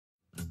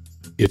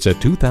It's a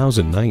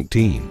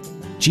 2019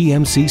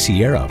 GMC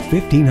Sierra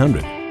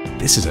 1500.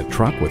 This is a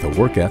truck with a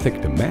work ethic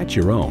to match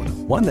your own,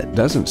 one that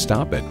doesn't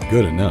stop at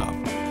good enough.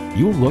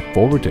 You'll look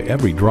forward to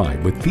every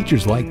drive with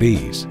features like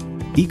these: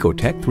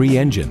 Ecotec 3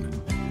 engine,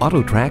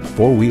 AutoTrack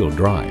 4-wheel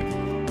drive,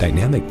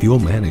 dynamic fuel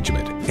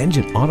management,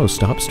 engine auto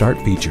stop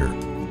start feature,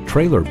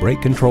 trailer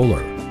brake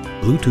controller,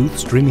 Bluetooth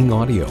streaming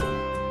audio,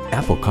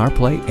 Apple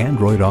CarPlay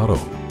Android Auto,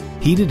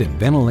 heated and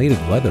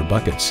ventilated leather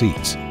bucket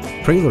seats,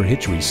 trailer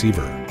hitch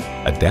receiver,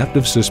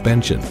 adaptive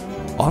suspension,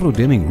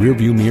 auto-dimming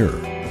rearview mirror,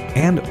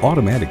 and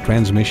automatic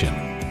transmission.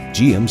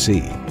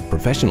 GMC,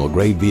 professional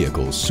grade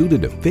vehicles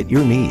suited to fit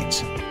your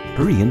needs.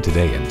 Hurry in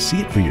today and see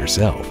it for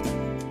yourself.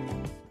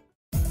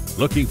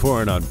 Looking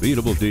for an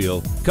unbeatable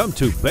deal? Come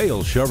to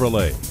Bale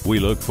Chevrolet. We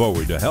look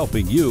forward to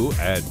helping you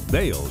at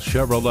Bale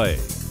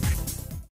Chevrolet.